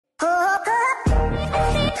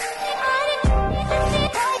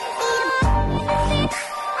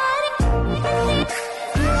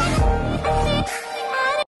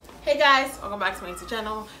guys, welcome back to my YouTube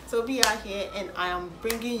channel. So we are here and I am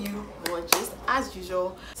bringing you more just as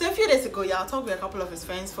usual. So a few days ago, Yaw Tog with a couple of his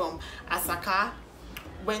friends from Asaka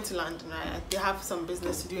went to London, right? They have some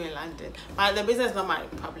business to do in London, but the business is not my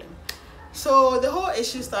problem. So the whole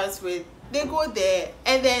issue starts with they go there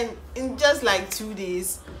and then in just like 2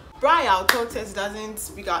 days, Yaw Tog says he doesn't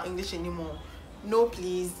speak our English anymore. No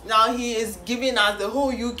please. Now he is giving us the whole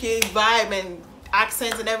UK vibe and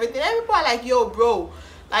accents and everything. Everybody are like, yo bro,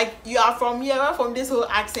 like you are from here, we're from this whole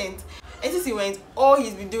accent. And since he went, all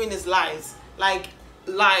he's been doing is lives, like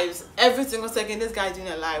lives every single second. This guy's doing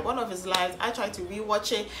a live. One of his lives, I tried to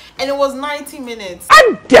rewatch it and it was 90 minutes.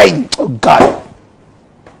 I'm dying. Oh god,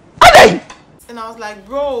 I'm dying. And I was like,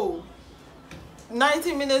 bro,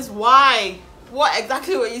 90 minutes, why? What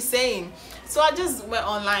exactly were you saying? So I just went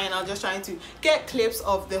online and I was just trying to get clips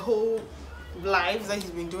of the whole lives that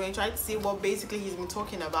he's been doing, trying to see what basically he's been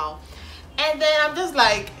talking about. And then I'm just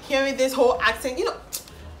like hearing this whole accent, you know.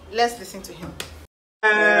 Let's listen to him. So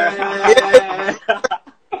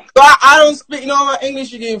I don't speak no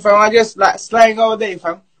English again, fam. I just like slang all day,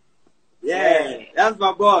 fam. Yeah, that's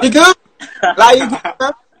my boy. You good? Like you good,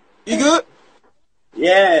 fam? You good?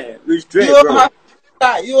 Yeah, we straight, You bro.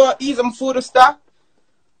 You eat some food and stuff?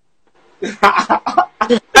 Hey, like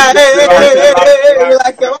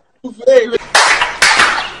that.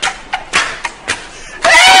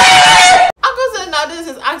 I'm saying now this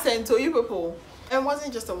is accent to you people. It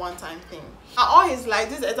wasn't just a one-time thing. All his life,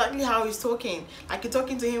 this is exactly how he's talking. Like you're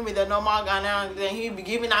talking to him with a normal Ghana, and then he'll be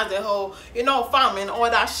giving us the whole, you know, farm and all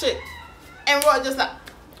that shit. And we're just like,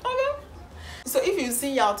 okay. So if you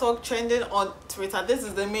see Yaw Tog trending on Twitter, this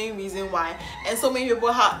is the main reason why. And so many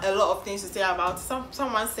people have a lot of things to say about it.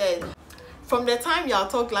 Someone said, from the time Yaw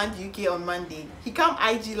Tog land UK on Monday, he come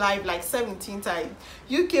IG live like 17 times.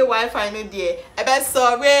 UK Wi-Fi no there. I bet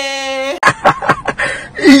sorry.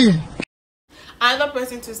 Another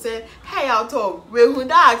person to say, hey Yaw Tog, where would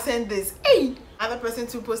that accent this? Hey. Another person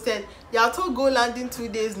to posted, Yaw Tog go London 2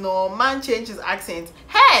 days, no man change his accent.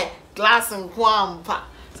 Hey, glass and kwampa.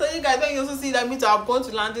 So you guys, when you also see that me to have gone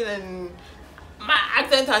to London and my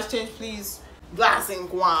accent has changed, please. Glass and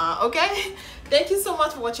kwam, okay? Thank you so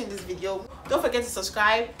much for watching this video. Don't forget to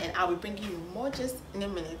subscribe and I'll be bringing you more just in a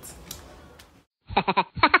minute.